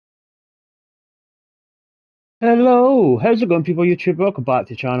Hello, how's it going, people? YouTube, welcome back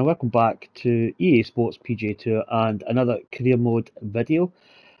to the channel. Welcome back to EA Sports PGA Tour and another career mode video.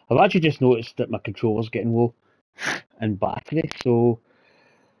 I've actually just noticed that my controller's getting low in battery, so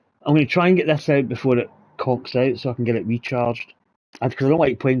I'm going to try and get this out before it conks out so I can get it recharged. Because I don't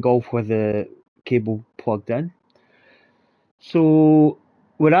like playing golf with the cable plugged in. So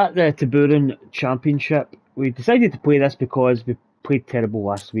we're at the Tiburon Championship. We decided to play this because we played terrible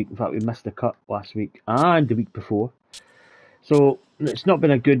last week. In fact, we missed the cut last week and the week before. So it's not been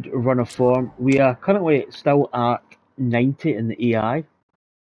a good run of form. We are currently still at 90 in the AI.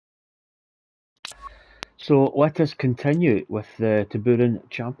 So let us continue with the Tiburon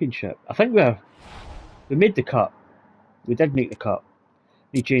Championship. I think we made the cut. We did make the cut.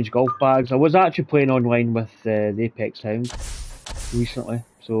 We changed golf bags. I was actually playing online with the Apex Hound recently.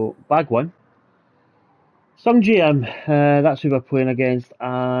 So bag one. Some GM, that's who we're playing against,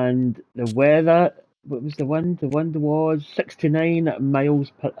 and the weather, what was the wind? The wind was 69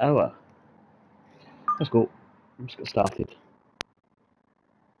 miles per hour. Let's go. Let's get started.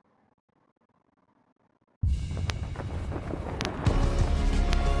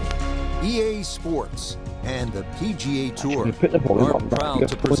 EA Sports and the PGA Tour are proud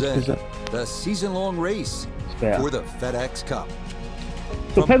to present the season-long race for the FedEx Cup.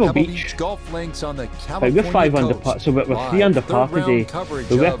 So Pebble Beach, golf links on the California we're 5 under par, so we're 3 under par today.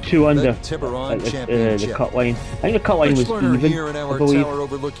 So we're 2 under at the cut line. I think the cut line was even, here in our I believe. tower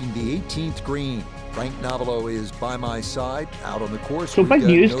overlooking the 18th green. Frank Novello is by my side out on the course. So big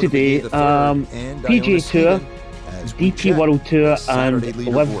news today, PGA Tour, DP World Tour and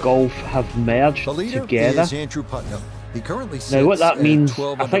Live Golf have merged together. Now what that means,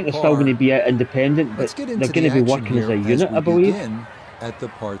 I think they're still going to be out independent, but they're going to be working as a unit, I believe. At the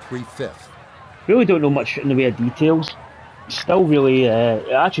par 3 fifth. Really don't know much in the way of details. Still really,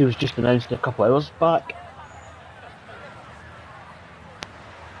 it actually was just announced a couple hours back.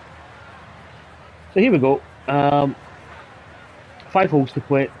 So here we go. 5 holes to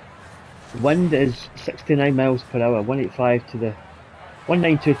play. Wind is 69 miles per hour, 185 to the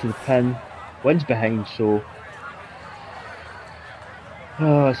 192 to the pin. Wind's behind, so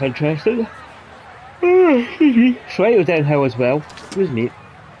it's interesting. Slightly downhill as well. Wasn't it?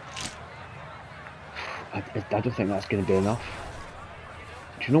 I don't think that's going to be enough.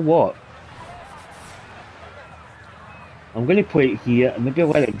 Do you know what? I'm going to play it here and maybe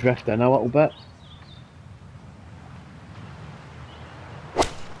let it drift in a little bit.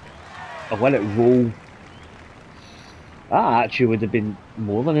 I'll let it roll. That actually would have been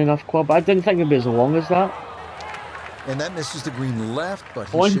more than enough club. I didn't think it'd be as long as that. And that misses the green left, but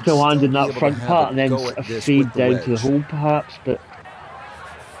he I wanted to land in that front part and then fade down to the hole perhaps, but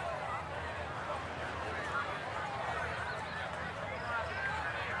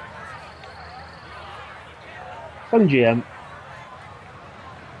some GM.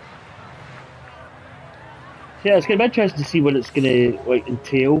 Yeah, it's going to be interesting to see what it's going to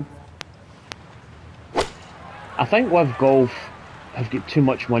entail. I think Live Golf have got too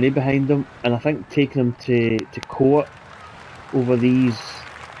much money behind them, and I think taking them to court over these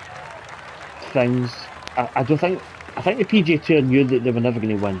things, I don't think. I think the PGA Tour knew that they were never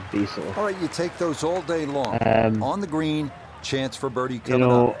going to win, basically. All right, you take those all day long. On the green, chance for birdie coming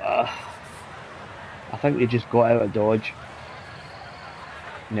up. I think they just got out of dodge.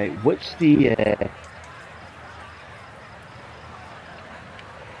 Now, what's the?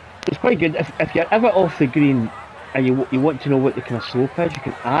 It's quite good if you're ever off the green and you want to know what the kind of slope is. You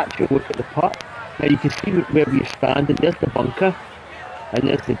can actually look at the putt. Now you can see where you're standing. There's the bunker, and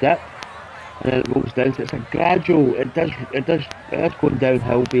there's the dip, and then it goes down. So it's a gradual. It is going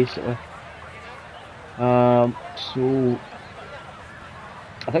downhill basically. So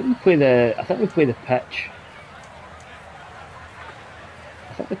I think we play the pitch.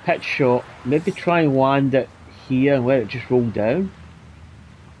 I think the pitch shot. Maybe try and land it here and let it just roll down.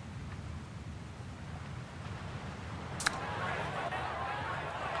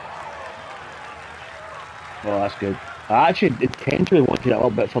 Oh, that's good. I actually intentionally wanted it a little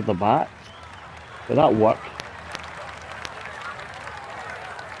bit further back, but that worked.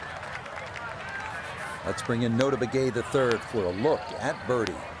 Let's bring in Nota Begay the third for a look at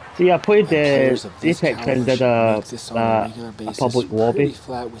birdie. See, I played the Apex and did a public lobby.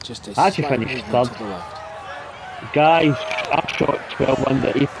 I actually finished third. Guys, I shot 12 under,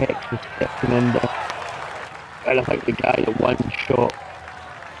 Apex was 15 under, and I think the guy that won shot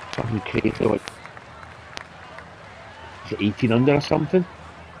something crazy like 18 under or something.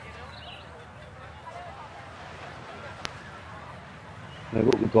 Now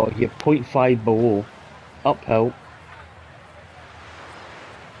what we got here, 0.5 below, uphill.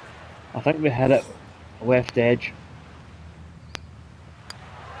 I think we hit it left edge.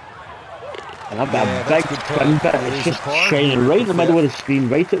 And I've got a big spin bit. It's just shining right in the middle of the screen,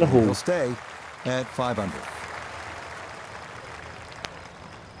 right at the hole. He'll stay at 5 under.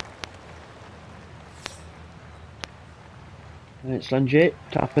 And it's Sanjay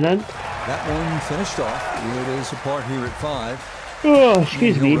tapping in. That one finished off. It is a par here at 5. Oh,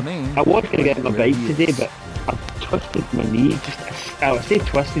 excuse me. I was going to get my bike today, but I twisted my knee. I would say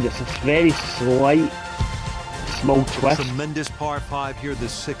twisted. It's a very slight, small twist. Tremendous par 5 here, the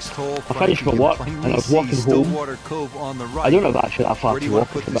 6th hole. I finished my work and I was walking home. Cove on the right. I don't know if actually that far to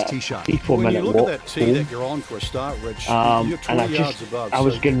walk. It's about a 3-4 minute walk that tee that you're on for a start, Rich, and I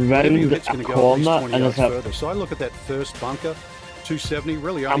was going round a corner and I thought, so I look at that first bunker, 270,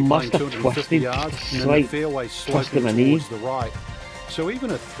 really I only must playing have 250 twisted yards, just and the fairway sloping my knee. towards the right. So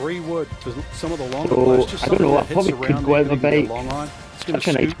even a 3-wood for some of the longer So, players, just I don't know, I something that probably hits could go out around my there, bike. long line, it's going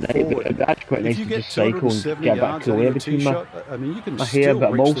Such to a nice scoot night, but forward. it'd be actually quite nice If you to get just cycle and 270 get back yards to the out way of your tee between my shot, I mean, you can my hair, still but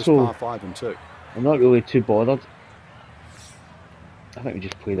I'm reach this also- par 5 and 2. I'm not really too bothered. I think we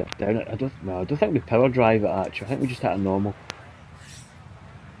just played it down. I don't think we power drive it actually. I think we just hit a normal.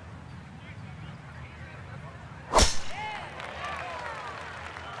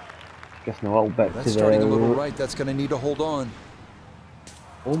 Guessing a little bit That's to the starting a little right. That's going to need to hold on.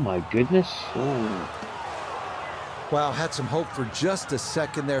 Oh my goodness. Wow, had some hope for just a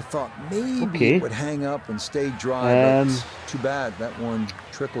second there. Thought maybe it would hang up and stay dry, but too bad. That one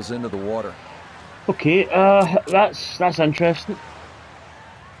trickles into the water. Okay, that's interesting.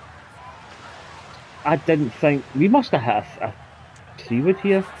 I didn't think we must have hit a 3-wood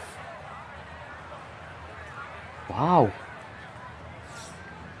here. Wow.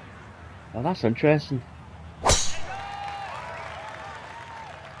 Oh, that's interesting.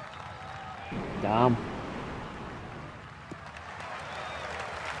 Damn.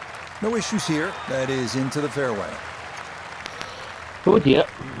 No issues here. That is into the fairway. Oh dear.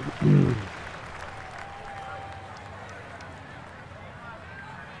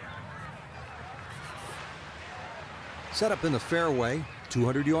 Set up in the fairway,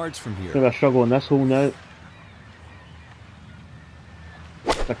 200 yards from here. Bit of a struggle on this hole now.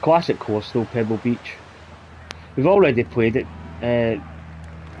 It's a classic course though, Pebble Beach. We've already played it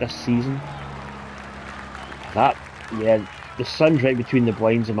this season. Yeah, the sun's right between the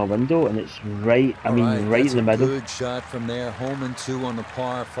blinds in my window and it's right, right in the middle. Good shot from there, home and 2 on the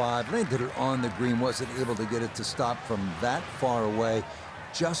par 5. They did it on the green, wasn't able to get it to stop from that far away,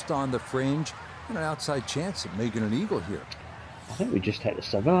 just on the fringe. An outside chance of making an eagle here. I think we just hit the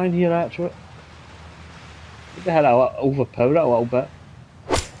 7-iron here actually. I think I had overpowered it a little bit.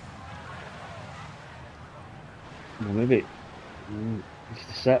 Well, maybe just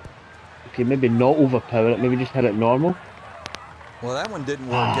the set. Okay, maybe not overpower it, maybe just hit it normal. Well, that one didn't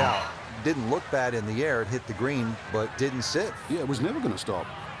work out. Didn't look bad in the air. It hit the green, but didn't sit. Yeah, it was never going to stop.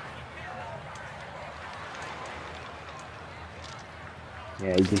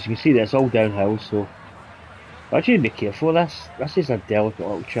 Yeah, as you can see, that's all downhill, so actually be careful of this. This is a delicate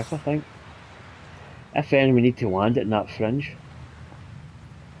little chip, I think. If any, we need to land it in that fringe.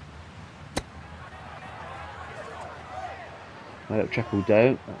 Let it trickle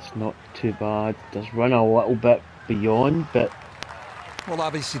down. That's not too bad. Does run a little bit beyond, but Well,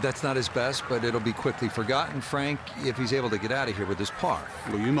 obviously that's not his best, but it'll be quickly forgotten, Frank, if he's able to get out of here with his par.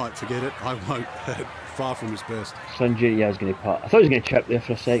 Well, you might forget it. I won't. Far from his best. Sanjay, yeah, is going to putt. I thought he was going to chip there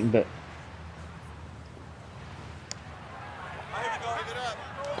for a second, but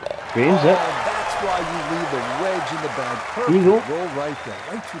drains it. That's why you leave the wedge in the bag. Perfect Eagle. roll right there,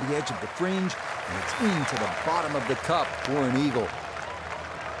 right through the edge of the fringe, and it's into the bottom of the cup for an eagle.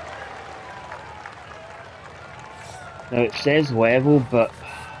 Now it says level, but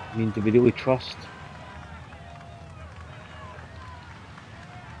I mean, do we really trust?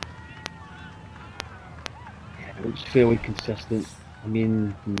 Yeah, it looks fairly consistent. I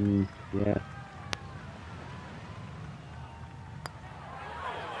mean, yeah.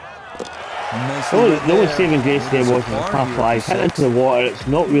 The only saving grace there was the par 5. Hit into the water, it's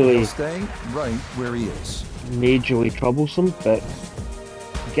not really He'll stay right where he is. majorly troublesome, but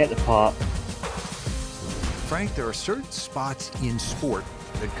you get the part. Frank, there are certain spots in sport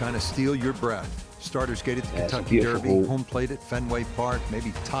that kind of steal your breath. Starters Gate at the Yeah, it's a Kentucky beautiful Derby, hole. home plate at Fenway Park,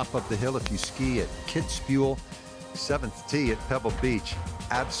 maybe top of the hill if you ski at Kitzbühel, 7th tee at Pebble Beach.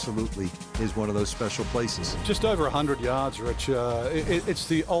 Absolutely is one of those special places. Just over 100 yards, Rich. It's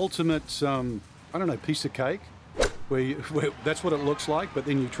the ultimate, I don't know, piece of cake. Where that's what it looks like, but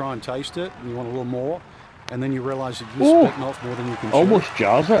then you try and taste it, and you want a little more. and then you realise that you're spitting off more than you can chew. Almost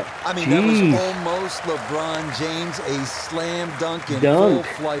jars it. I mean, Jeez. that was almost LeBron James, a slam dunk in full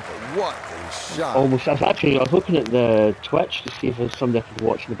flight. But what a shot. Almost. I was looking at the Twitch to see if there's somebody I could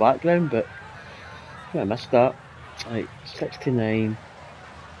watch in the background, but yeah, I missed that. Right, 69.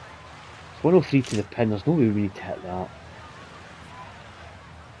 It's 103 to the pin. There's no way we need to hit that.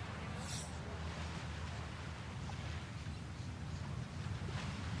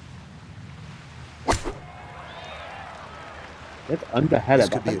 It's under hit it,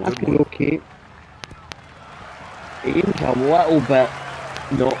 but I think that's going to be okay. Aim's a little bit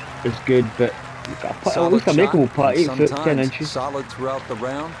not as good, but at least a makeable putt, 8 foot 10 inches. Solid throughout the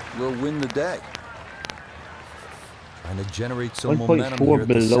round will win the day. Trying to generate some 1.4 momentum here at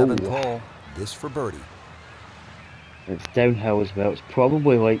the below. 7th hole. This for birdie. It's downhill as well. It's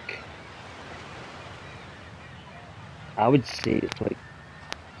probably like, I would say it's like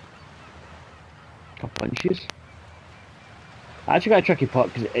a couple inches. I actually got a tricky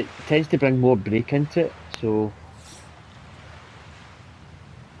putt because it tends to bring more break into it, so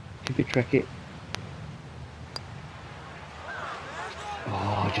it could be tricky.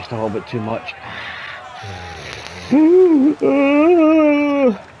 Oh, just a little bit too much.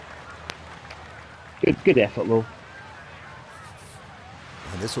 Good effort though.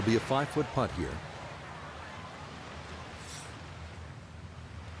 And this will be a 5-foot putt here.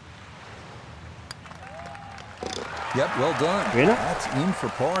 Yep, well done. Really? That's in for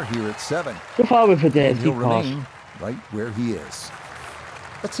par here at 7. So far we've had And 3 he'll pars. remain right where he is.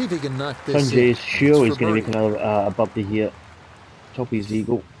 Let's see if he can knock this Sanjay's in. sure he's It's for going to make birdie. another above the here. Top of his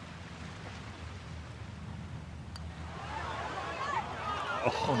eagle.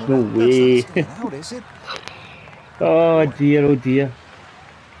 Oh, no way. That's not out, is it? Oh dear, oh dear.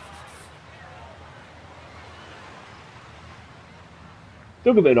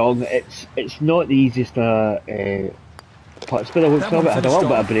 Don't get me wrong, it's not the easiest putts, but it had a little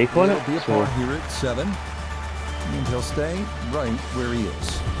bit of break on it. It'll be a So par here at 7. And he'll stay right where he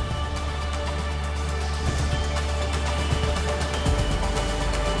is.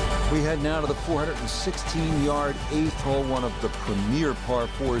 We head now to the 416-yard 8th hole, one of the premier par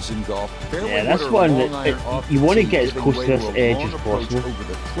 4s in golf. yeah, that's one that you want to get as close to this edge as possible. Over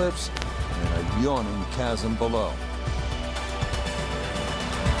the cliffs and a yawning chasm below.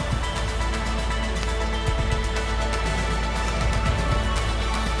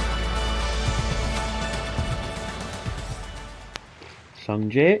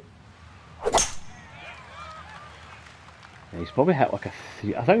 Sanjay. Yeah, he's probably hit like a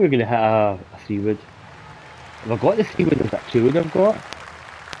 3. I think we're going to hit a 3-wood. Have I got the 3-wood? Is that 2-wood I've got?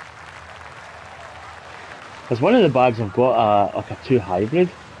 There's one of the bags I've got like a 2 hybrid,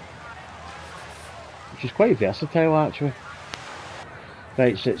 which is quite versatile actually.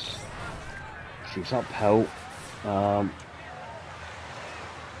 Right, so it's uphill.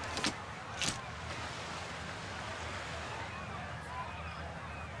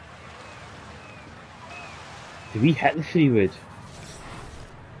 Did we hit the 3-wood?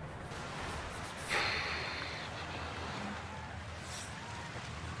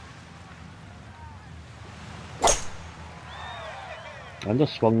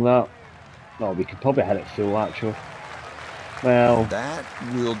 Underswung that. No, we could probably hit it full actually. Well, That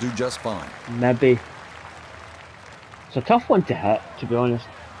will do just fine. maybe. It's a tough one to hit, to be honest.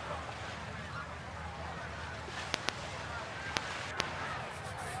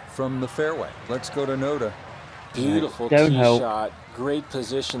 From the fairway, let's go to Noda. Beautiful tee Downhill. shot, great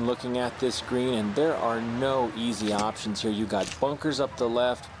position looking at this green, and there are no easy options here. You got bunkers up the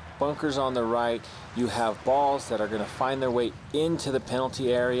left, bunkers on the right. You have balls that are going to find their way into the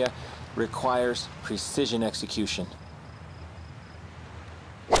penalty area. Requires precision execution.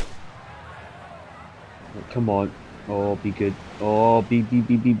 Come on. Oh, be good. Oh, be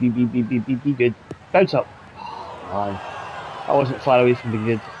good. Bounce up. Oh, man. I wasn't far away from being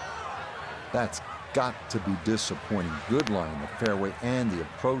good. That's got to be disappointing. Good line in the fairway, and the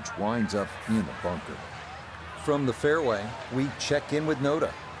approach winds up in the bunker. From the fairway, we check in with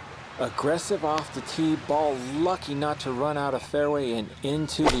Noda. Aggressive off the tee, ball lucky not to run out of fairway and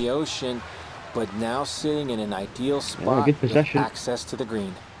into the ocean, but now sitting in an ideal spot good with position. access to the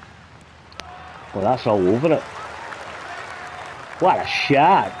green. Well, that's all over it. What a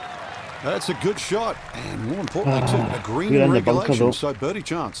shot. That's a good shot, and more importantly, too, a green We're in in the bunker, regulation, though. so birdie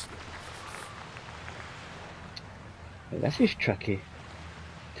chance. This is tricky.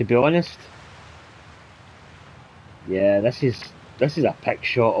 To be honest. Yeah, this is a pick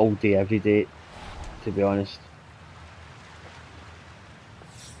shot all day, every day. To be honest.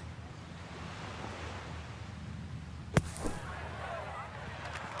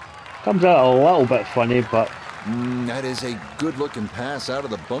 Comes out a little bit funny, but That is a good-looking pass out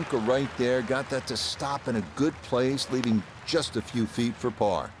of the bunker right there. Got that to stop in a good place, leaving just a few feet for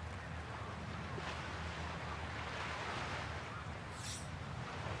par.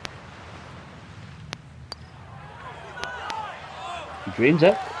 he drains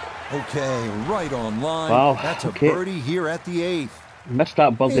it. Okay, right on line. Wow, That's a okay. birdie here at the 8th. Missed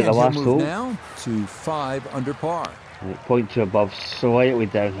that bug at And the he'll last move hole. now to 5 under par. And 0.2 above, slightly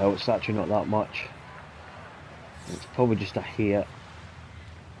downhill. It's actually not that much. It's probably just a hair.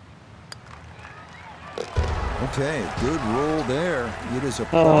 Okay, good roll there. It is a Oh,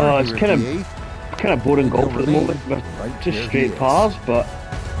 par it's here kind at of the 8th. kind of boring And he'll golf at the remain moment. We're right just where he straight is. pars, but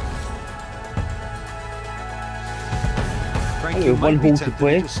Frank, Hey, you one might be hole to tempted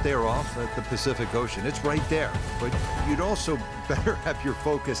play. to just stare off at the Pacific Ocean. It's right there. But you'd also better have your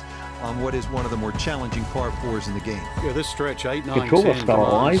focus on what is one of the more challenging par 4s in the game. Yeah, this stretch, 8, 9, Controller's 10 still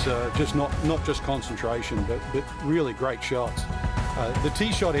drives, alive. just not just concentration, but really great shots. The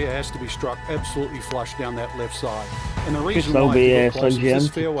tee shot here has to be struck absolutely flush down that left side. And the reason there'll why, be, if you look close, is Sun this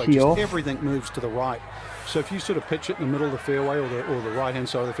Jim fairway, tee just off. everything moves to the right. So if you sort of pitch it in the middle of the fairway or the right-hand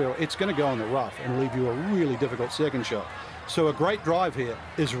side of the fairway, it's going to go on the rough and leave you a really difficult second shot. So a great drive here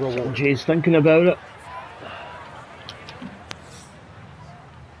is rewarded. Jay's thinking about it.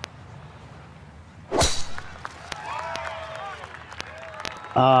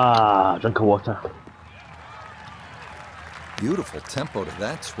 Drink of water. Beautiful tempo to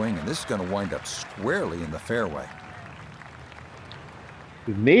that swing, and this is going to wind up squarely in the fairway.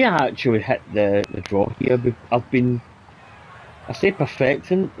 We may actually hit the draw here. I say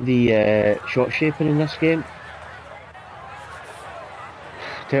perfecting the shot shaping in this game.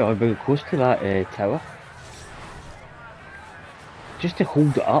 Tell you, I'm very close to that tower. Just to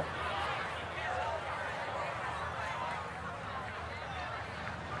hold it up.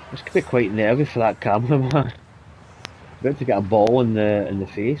 This could be quite nervy for that cameraman. About to get a ball in the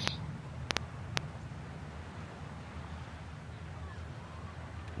face.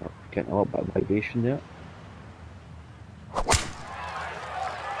 Oh, getting a little bit of vibration there.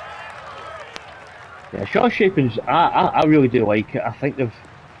 Yeah, shot shaping's I really do like it. I think they've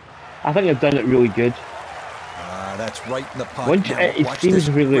done it really good. That's right in the pocket. Once it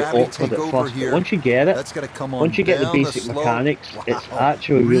seems really awkward at first, but once you get it, that's gonna come on once you get the down basic slope. mechanics, it's Wow,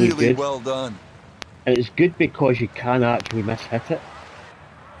 actually really good. well done. And it's good because you can actually miss-hit it.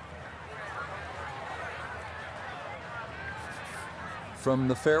 From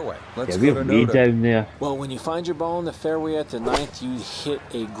the fairway, let's Yeah, go we're to way Noda. down there. Well, when you find your ball in the fairway at the 9th, you hit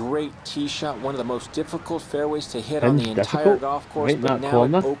a great tee shot, one of the most difficult fairways to hit on the Pin's entire difficult, golf course, right in but that now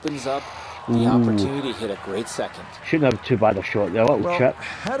corner. it opens up the opportunity to hit a great second. Shouldn't have too bad a shot there, a little Well, chip.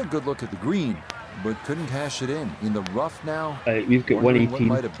 had a good look at the green, but couldn't cash it in the rough now. We've got Wondering what 118.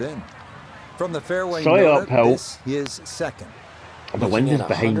 might have been. From the fairway, Slightly Noda, uphill. this is second. The wind Looking is at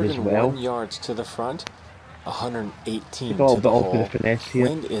behind as 101 well. yards to the front, 118 Got a to bit the off with hole. the finesse here.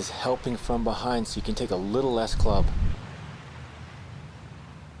 Wind is helping from behind, so you can take a little less club.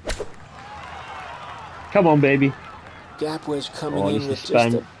 Come on, baby. Gap wedge coming Oh, in this with is just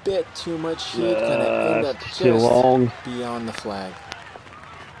spin. a bit too much heat, gonna end up It's just too long. beyond the flag.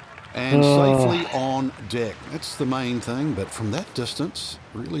 And safely on deck. That's the main thing, but from that distance,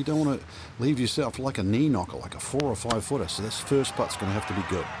 really don't want to leave yourself like a knee knocker, like a 4 or 5 footer. So this first putt's going to have to be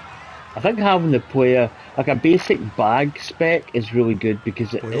good. I think having the player, like a basic bag spec, is really good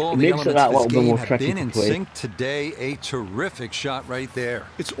because it Well, all the makes it elements that of this little bit game more have tricky been to in play. sync today. A terrific shot right there.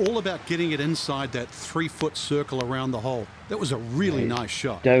 It's all about getting it inside that 3-foot circle around the hole. That was a really nice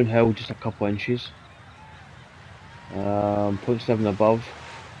shot. Downhill just a couple inches. 0.7 above.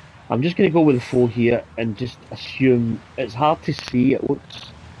 I'm just going to go with the 4 here and just assume it's hard to see. It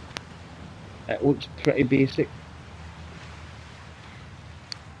looks pretty basic.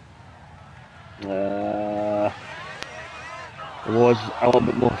 It was a little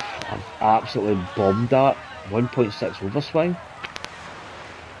bit more. I've absolutely bombed that 1.6 overswing.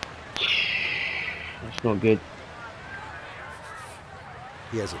 That's not good.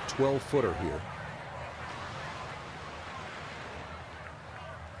 He has a 12-footer here.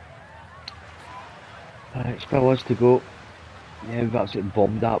 Right, still was to go. Yeah, we've absolutely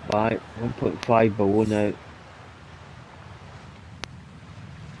bombed that by 1.5 below now.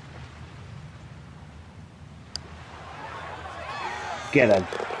 Get in.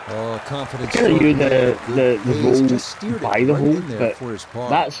 Oh, confidence. Kind of you the Hayes roll just steered it by the right hole, in there but for his par.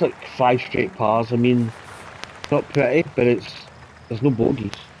 that's like 5 straight pars. I mean, it's not pretty, but there's no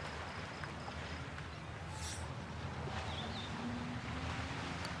bogeys.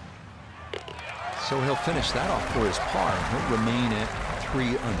 So he'll finish that off for his par, and he'll remain at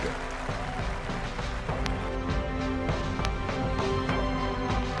 3 under.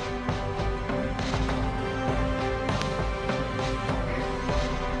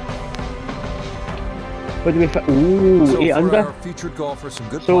 What do we fit? Ooh, So 8 for under. our featured golfer, some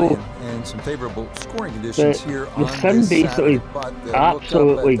good So, playing and some favorable scoring conditions here The on sim this basically Saturday, but look up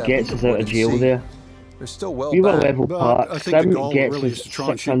absolutely at that gets us out leaderboard of and jail see there. they're still well We were back. level But par. I think the Sim goal gets really us is to try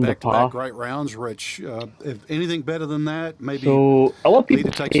and 6 shoot under back-to-back par. great rounds, Rich. If anything better than that, maybe So a lot of need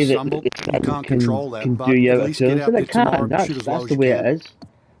people to take say a that stumble. the You sim can't control that, can do but you at out of least get tournaments, out and there it can. tomorrow and shoot as That's low as the you way can. it is.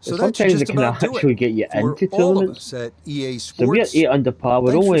 So But that should sometimes just it can about do actually it get you for into all of tournaments. us at EA So we're Sports. 8 under par.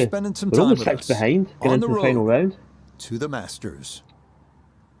 Thanks for spending some We're time only with 6 us behind getting on the into the final road round. to the Masters.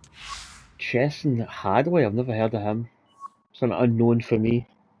 Chesson Hadley, I've never heard of him. Something unknown for me.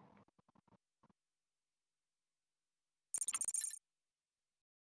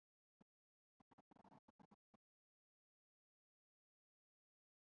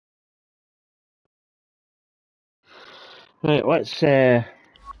 Right, let's go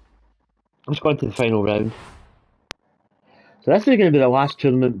into the final round. So this is going to be the last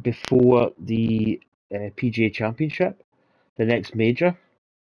tournament before the PGA Championship, the next major.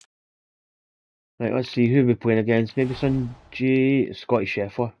 Right, let's see who we're playing against. Maybe some Scotty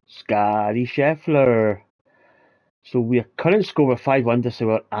Scheffler. Scotty Scheffler. So we're current score we're 5 under, so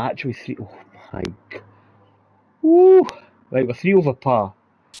we're actually 3. Oh my god. Woo! Right, we're 3 over par.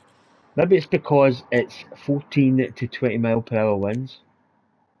 Maybe it's because it's 14 to 20 mile per hour winds.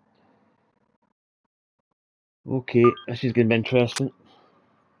 Okay, this is going to be interesting.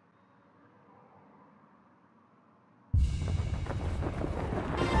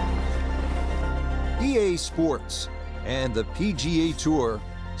 EA Sports and the PGA Tour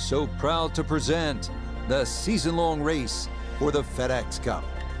so proud to present the season-long race for the FedEx Cup.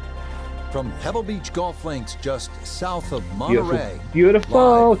 From Pebble Beach Golf Links just south of Monterey.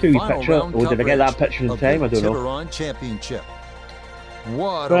 Beautiful. Live Beautiful. final Picture. round Oh, did I get that coverage picture in of time? the I don't know. Tiburon Championship.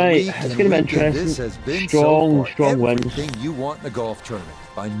 What Right, a week it's and going to be weekend this interesting. has been Strong, so far. strong winds. Everything you want in a golf tournament.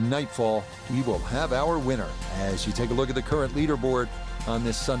 By nightfall, we will have our winner. As you take a look at the current leaderboard on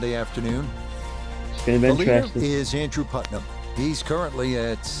this Sunday afternoon, It's going to be the leader interesting. is Andrew Putnam. He's currently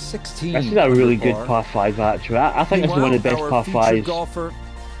at 16. This is a really under good par. par 5 actually. I think this is one of the best Meanwhile, par our featured 5s. golfer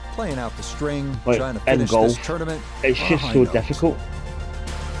playing out the string, Like, trying to in finish golf. this tournament. It's on a just high so note. difficult. So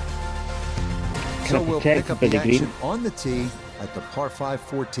Kind of we'll pick protected up by the the green. action on the tee at the par 5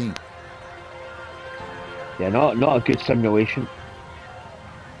 14. Yeah, not a good simulation.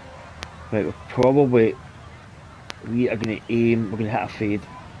 Right, we are going to aim, we're going to hit a fade.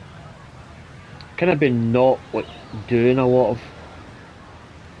 Kind of been not like doing a lot of.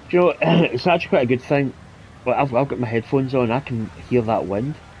 Do you know, it's actually quite a good thing. Like I've got my headphones on, I can hear that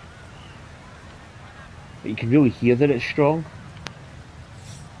wind. But you can really hear that it's strong.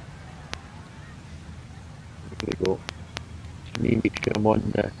 Here we go. Just need to make sure I'm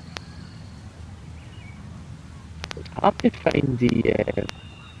on the. It's hard to find the.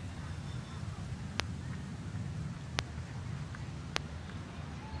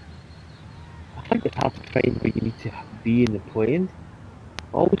 I think it's hard to find where you need to be in the plane.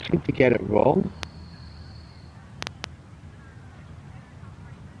 I always seem to get it wrong.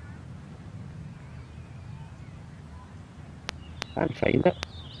 Can't find it.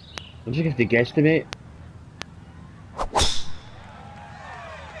 I'm just going to guesstimate.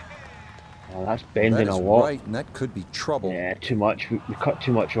 Oh, that's bending That a is lot. right, and that could be trouble. Yeah, too much. We cut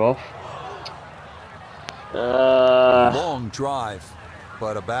too much off. Long drive,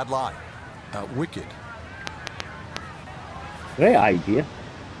 but a bad lie. Wicked. Great idea.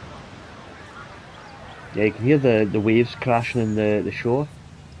 Yeah, you can hear the waves crashing in the shore.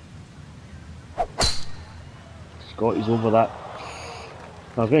 Scotty's over that.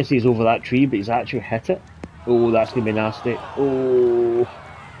 I was going to say he's over that tree, but he's actually hit it. Oh, that's going to be nasty. Oh,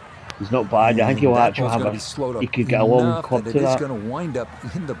 he's not bad. I think he'll That actually ball's have gonna be slowed up he could get a long enough club that to it is that. going to wind up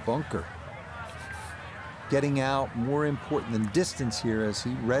in the bunker. Getting out more important than distance here as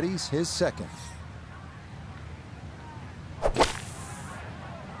he readies his second.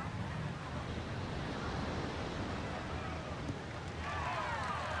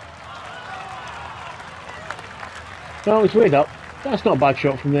 No, he's weighed up. That's not a bad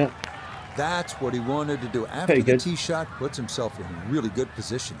shot from there. That's what he wanted to do. After Pretty the good. tee shot, puts himself in a really good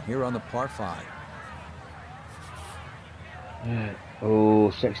position here on the par 5. Oh,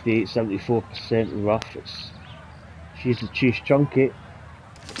 68, 74% rough. She's chunky.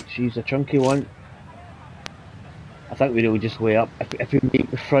 She's a chunky one. I think we will just weigh up. If we make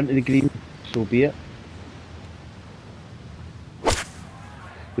the front of the green, so be it.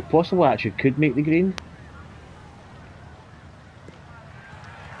 We possibly actually could make the green.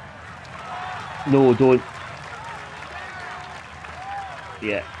 No, don't.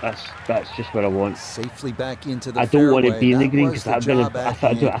 Yeah, that's just what I want. Safely back into the I don't want to fairway. be in the That green was because the I job at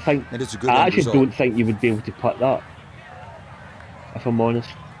think hand, and it's a good I end actually result. don't think you would be able to putt that. If I'm honest.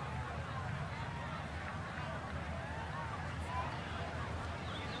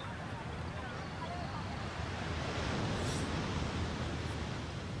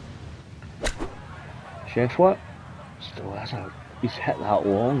 Chef what? Still, he's hit that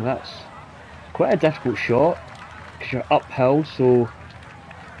long. That's quite a difficult shot because you're uphill, so it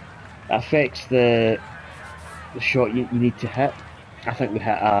affects the shot you need to hit. I think we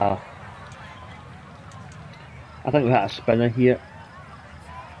hit a spinner here.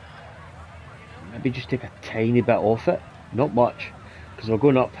 Maybe just take a tiny bit off it, not much, because we're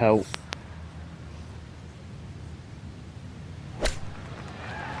going uphill.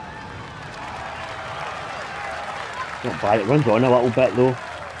 Not bad, it runs on a little bit though.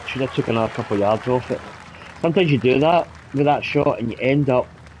 Should have took another couple of yards off it. Sometimes you do that with that shot and you end up,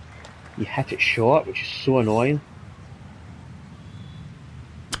 you hit it short, which is so annoying.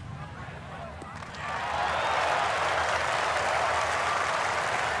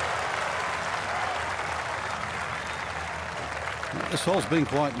 This hole's been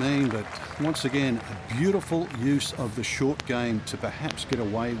quite mean, but once again, a beautiful use of the short game to perhaps get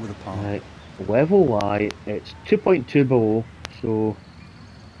away with a par. Right, level Y, it's 2.2 below, so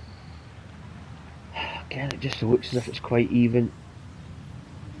again it just looks as if it's quite even.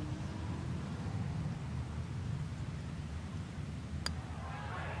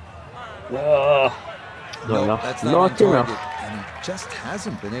 Not enough. That's not Not on target, enough. and he just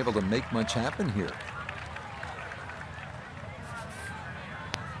hasn't been able to make much happen here.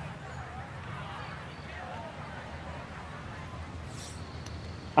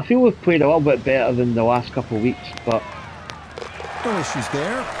 I feel we've played a little bit better than the last couple of weeks, but No issues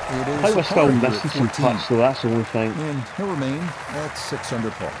there. It I is think we're a still par here missing at some 14. putts, so that's the only thing. And he'll remain at 6 under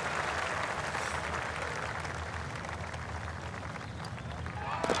par.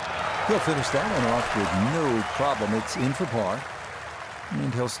 He'll finish that one off with no problem. It's in for par.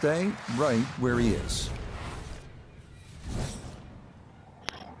 And he'll stay right where he is.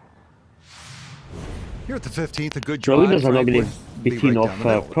 Here at the 15th, a good So leaders drive are not Frank, going would to be be teeing right off down the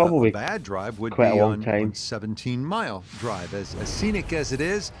middle. probably A bad drive would quite be a long on time. 17-mile drive. As scenic as it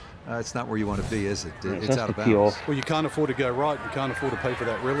is, it's not where you want to be, is it? It's It's out of the tee bounds. off. Well, you can't afford to go right. You can't afford to pay for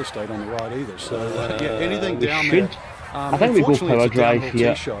that real estate on the right either. So, yeah, anything we down should- there. I think we go unfortunately, power it's a drive downhill here,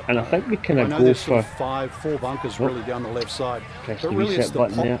 tee shot. and I think we kind I of know go there's sort for. of four bunkers Oh. really down the left side. Press But the really, it's reset the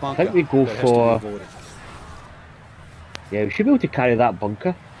button pop there. I bunker think we go that has to be for. avoided. Yeah, we should be able to carry that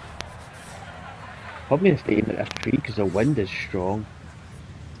bunker. Probably have to aim at a tree because the wind is strong.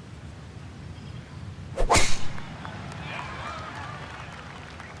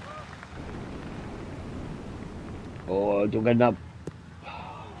 Oh, don't get that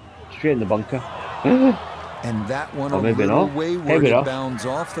straight in the bunker. And that one Oh, a maybe little not. wayward. Maybe It not. bounds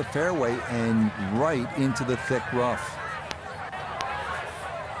off the fairway and right into the thick rough.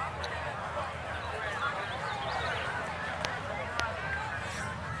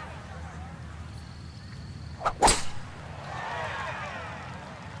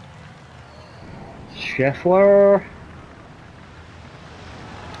 Scheffler.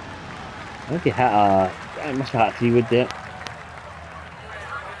 I think he hit a. I must have hit a 3-wood there.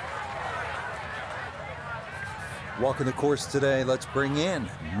 Walking the course today, let's bring in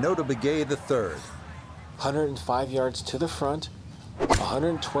Nota Begay the third. 105 yards to the front,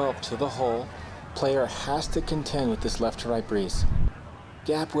 112 to the hole. Player has to contend with this left to right breeze.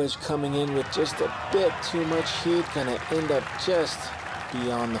 Gap wedge coming in with just a bit too much heat, gonna end up just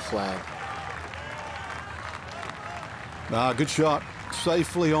beyond the flag. Good shot.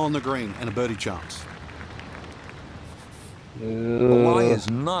 Safely on the green and a birdie chance. The lie is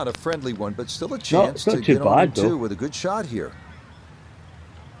not a friendly one, but still a chance it's not to too get on bad, two though. with a good shot here.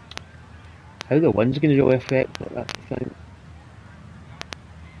 How the wind's going to really affect it, that's the thing.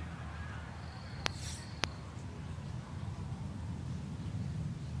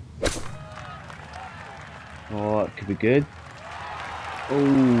 Oh, it could be good.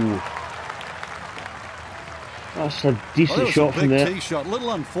 Oh. That's a decent That was shot a from big there. tee shot.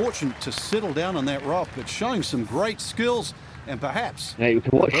 Little unfortunate to settle down on that rock, but showing some great skills and perhaps. Right, we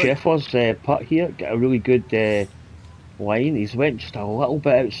can watch Right. Scheffler's putt here, get a really good line. He's went just a little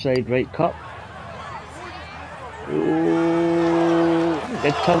bit outside right cup. Oh,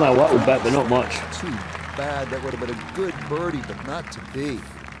 did turn a little bit, but not much. Too bad. That would have been a good birdie, but not to be.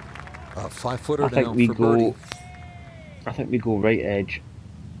 A 5-footer I think down we for go. birdie. I think we go right edge.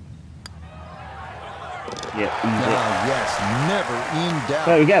 Yeah, easy. Ah, yes, never in doubt.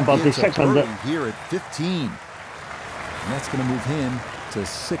 Right, we get a birdie, It's a 600. birdie here at 15. And that's going to move him to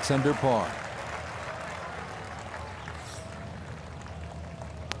 6 under par.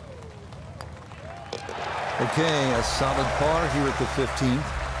 Okay, a solid par here at the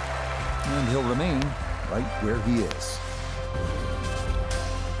 15th. And he'll remain right where he is.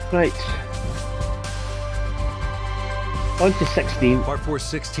 Right. On to 16. Par 4,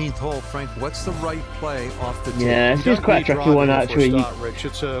 16th hole. Frank, what's the right play off the tee? Yeah, it's just quite a tricky one actually.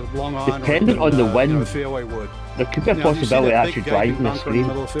 It's a long iron. Depending on the wind, fairway wood. there could be a possibility of actually driving the screen.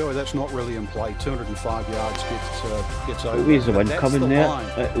 That's not really in play. 205 yards gets over. Where's the wind coming there?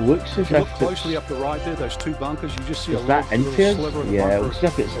 It looks as Look if closely it's... up the right there, those two bunkers, you just see Is that infield? sliver of the Yeah, it bunker looks as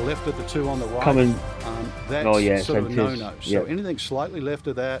if it's to the left of the two on the right. coming... That's Oh, yeah, it's sort of a infield. no-no. So Yep. anything slightly left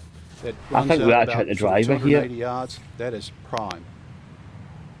of that, that I runs think out we actually about hit the driver here. 280 yards, that is prime.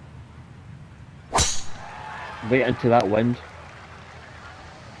 Right into that wind.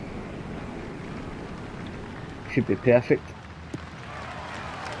 Should be perfect.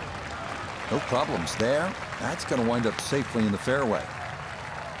 No problems there. That's going to wind up safely in the fairway.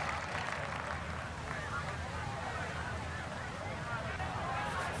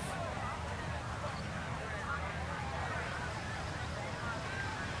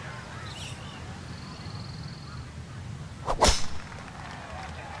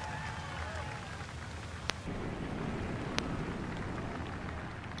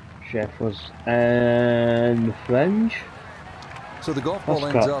 Chef was in the fringe. So the golf ball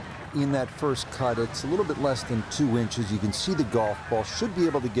First ends cut. up in that first cut. It's a little bit less than 2 inches. You can see the golf ball. Should be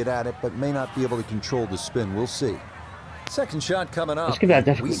able to get at it, but may not be able to control the spin. We'll see. Second shot coming up. It's going to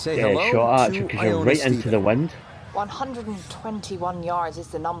be a We difficult say hello shot to actually because you're Iona right into Stephen. the wind. 121 yards is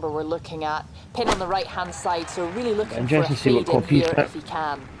the number we're looking at. Pin on the right-hand side, so really looking for a Interesting to see what fade in Copy's here hit. if he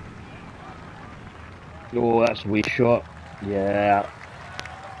can. Oh, that's a wee shot. Yeah.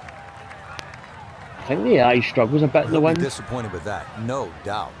 I think the eye struggles a bit in the He'll be wind. disappointed with that, no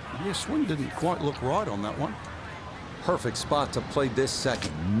doubt. Yeah, swing didn't quite look right on that one. Perfect spot to play this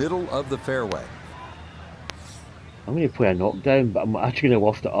second, middle of the fairway. I'm going to play a knockdown, but I'm actually going to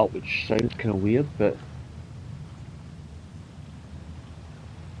loft it up, which sounds kind of weird, but...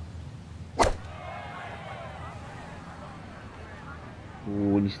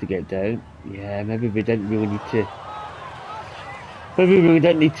 Oh, needs to get down. Yeah, maybe we didn't really need to... Maybe we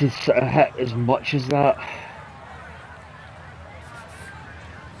didn't need to sort of hit as much as that.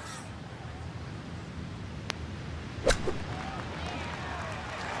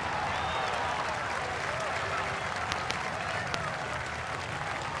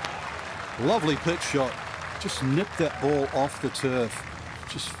 Lovely pitch shot. Just nipped that ball off the turf.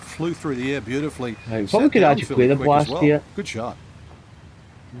 Just flew through the air beautifully. Right, Sat probably could down actually play fairly the quick as blast well. here. Good shot.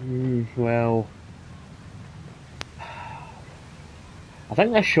 Well... I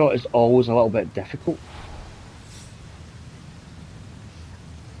think this shot is always a little bit difficult.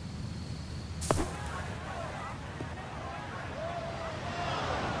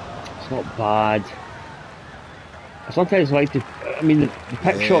 It's not bad. I sometimes like to, I mean the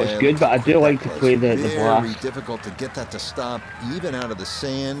pick shot's good, but I do like to play the blast. Very difficult to get that to stop, even out of the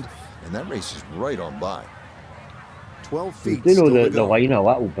sand, and that race is right on by. 12 You feet do know still to the go. line a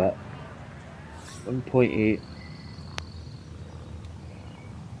little bit. 1.8.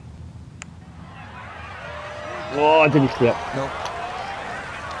 Oh, I didn't slip. Nope.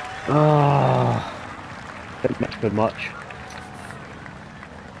 Ah, didn't miss by much.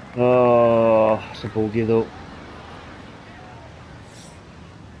 Oh, it's a bogey though.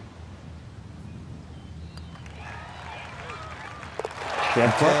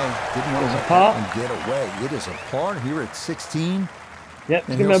 Shepard. Okay, didn't want to It's a let par. that one get away. It is a par here at 16, Yep,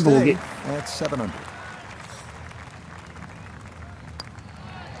 and give me he'll a bogey. stay at 7 under.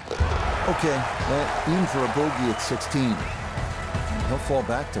 Okay, in for a bogey at 16. And he'll fall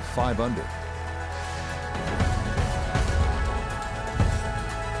back to 5 under.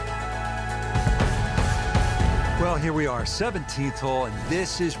 Well, here we are, 17th hole, and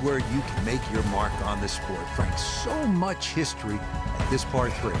this is where you can make your mark on the sport. Frank, so much history at this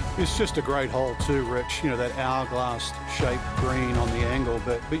par 3. It's just a great hole too, Rich. You know, that hourglass-shaped green on the angle.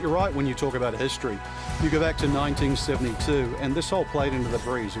 But you're right when you talk about history. You go back to 1972, and this hole played into the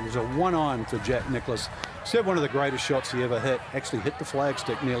breeze. It was a one-iron to Jack Nicklaus. Said one of the greatest shots he ever hit. Actually hit the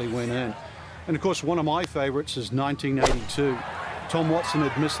flagstick, nearly went in. And of course, one of my favorites is 1982. Tom Watson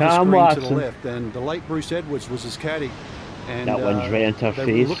had missed the Tom screen to Watson. the left, and the late Bruce Edwards was his caddy. And That one's right into her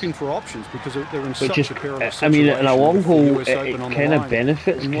they face. were looking for options because they're in Which such is, a perilous I mean, in a situation long with the hole, US it Open on the kind of line.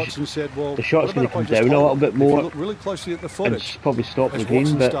 benefits And 'cause Watson said, well, the shot's what going about to come if I just down a hold little it? bit If you more look really closely at the and footage, probably stop the as green,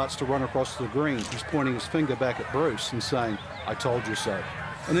 Watson but starts to run across the green, he's pointing his finger back at Bruce and saying, I told you so.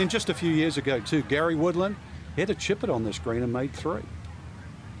 And then just a few years ago, too, Gary Woodland, he had to chip it on this green and made 3.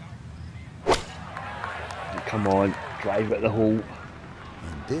 Come on, drive at the hole. And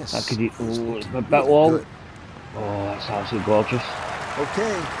this That could be, is oh, it's looking a bit really long. good. Oh, that's absolutely gorgeous.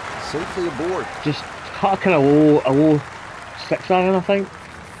 Okay, safely aboard. Just cut a kind of low 6-iron, I think.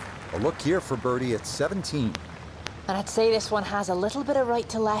 A look here for birdie at 17. And I'd say this one has a little bit of right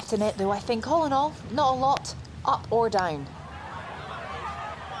to left in it, though I think all in all, not a lot, up or down.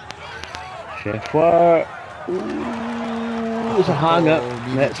 Scheffler. Ooh, it's a hang-up.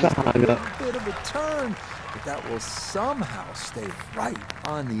 It's a hang-up. A bit of a turn, but that will somehow stay right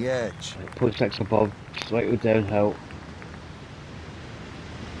on the edge. Point 6 above, slightly downhill.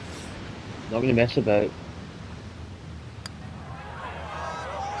 Not going to mess about.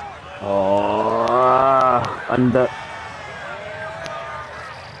 Oh, under.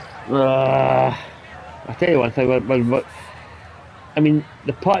 I tell you one thing. I mean,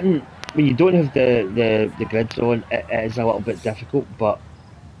 the putting when you don't have the grids on, it is a little bit difficult, but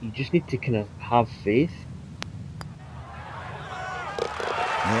you just need to kind of have faith.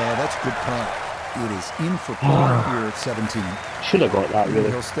 Yeah, that's a good putt. It is in for par here at 17. Should have got that, And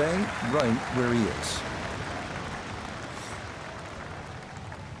really. he'll stay right where he is.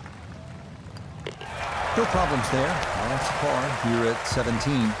 No problems there. That's par here at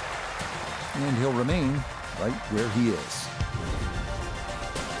 17. And he'll remain right where he is.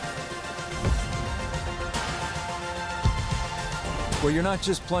 Well, you're not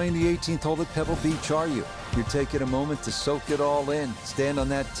just playing the 18th hole at Pebble Beach, are you? You're taking a moment to soak it all in. Stand on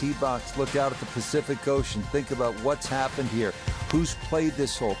that tee box, look out at the Pacific Ocean, think about what's happened here, who's played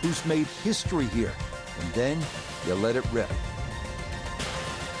this hole, who's made history here, and then you let it rip.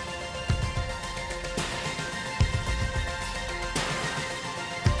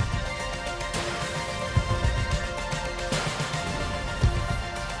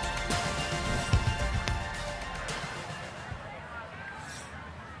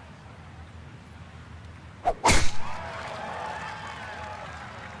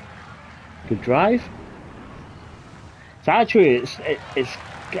 Good drive. So actually,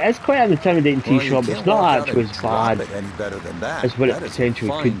 it's quite an intimidating tee shot, but it's not actually as bad any better than that. as what it That is a potentially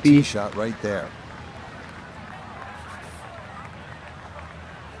fine could be. tee shot right there.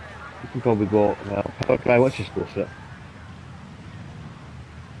 You can probably go, well, power drive, let's just go for it.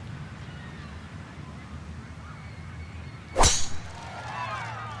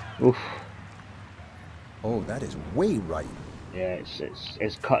 Oof. Oh, that is way right. Yeah,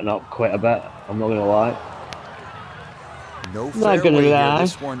 it's cutting up quite a bit, I'm not going to lie. No Not fairway gonna here, lie.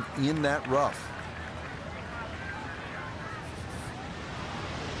 this one in that rough.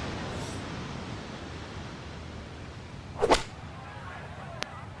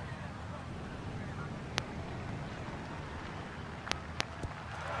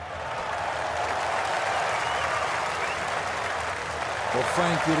 Well,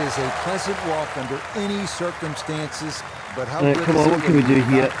 Frank, it is a pleasant walk under any circumstances, but how Right, good come is on, it what can when we do you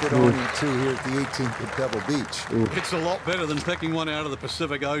here? knock it on into here at the 18th at Pebble Beach? It's a lot better than picking one out of the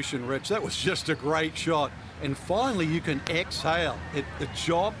Pacific Ocean, Rich. That was just a great shot. And finally, you can exhale. The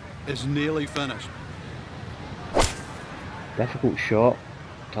job is nearly finished. Difficult shot.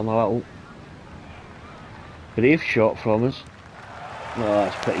 Come a little. Brave shot from us. Oh,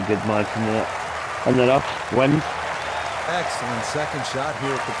 that's pretty good, man, from there. And then up, win. Excellent second shot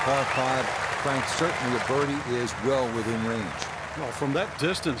here at the par 5. Frank, certainly a birdie is well within range. Well, from that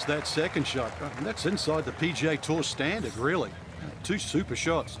distance, that second shot, that's inside the PGA Tour standard, really. Two super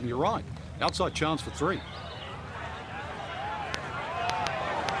shots, and you're right. Outside chance for 3.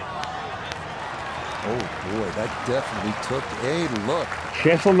 Oh boy, that definitely took a look.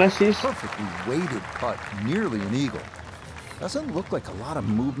 Scheffler misses. Perfectly weighted putt, nearly an eagle. Doesn't look like a lot of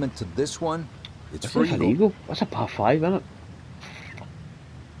movement to this one. It's That's for an eagle. eagle. That's a par 5, isn't it?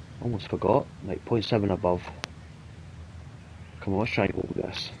 Almost forgot. Like 0.7 above. Come on, let's try and hold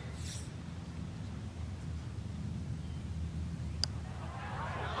this.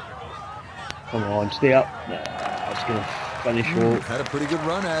 Come on, stay up. That's going to finish low. Had a pretty good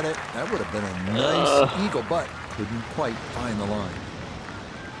run at it. That would have been a nice eagle, but couldn't quite find the line.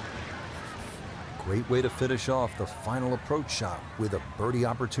 Great way to finish off the final approach shot with a birdie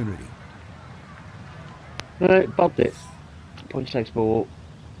opportunity. Right, bumped it. 0.6 below.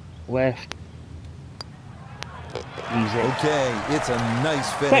 Left. Easy. Okay, it's a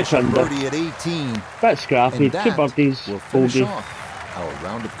nice finish. Thanks, Under. Birdie at 18. Bit scrappy. And 2 that birdies. will finish Bogey. off our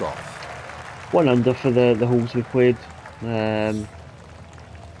round of golf. 1 under for the holes we played. It's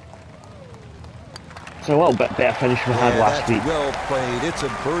a little bit better finish we had last that's week. well played. It's a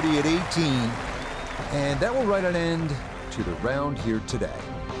birdie at 18. And that will write an end to the round here today.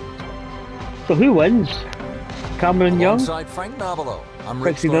 So who wins? Cameron Young? Alongside Frank Nobilo. I'm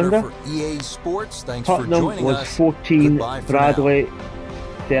Rick 16 Slaughter under. for EA Sports. Thanks for Tottenham joining was us. 14, Goodbye for Bradley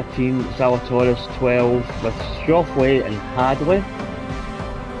 13, Zalatoris 12, with Shoffley and Hadley.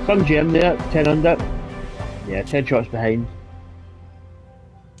 Some gem there, 10 under. Yeah, 10 shots behind.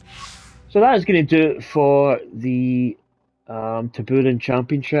 So that is going to do it for the Tiburon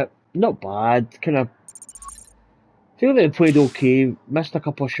Championship. Not bad. Kind of feel they played okay. Missed a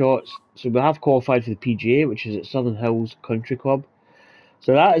couple of shots. So we have qualified for the PGA, which is at Southern Hills Country Club.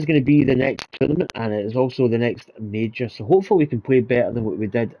 So that is going to be the next tournament, and it is also the next major. So hopefully we can play better than what we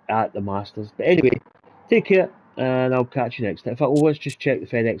did at the Masters. But anyway, take care, and I'll catch you next time. In fact, let's just check the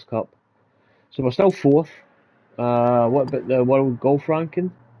FedEx Cup. So we're still 4th. What about the World Golf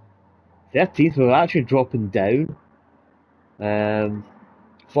Ranking? 13th. We're actually dropping down.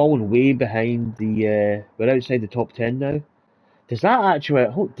 Falling way behind the. We're outside the top 10 now. Does that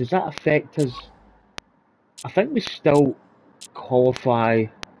actually? Does that affect us? I think we still qualify.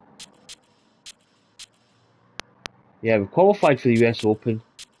 Yeah, we've qualified for the US Open.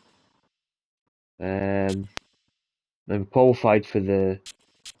 And we've qualified for the.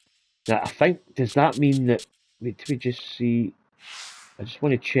 Now, I think, does that mean that. Wait, do we just see. I just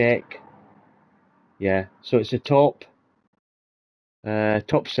want to check. Yeah, so it's the top.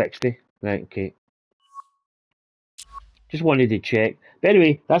 Top 60. Right, okay. Just wanted to check. But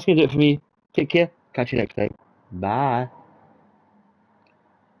anyway, that's going to do it for me. Take care. Catch you next time. Bye.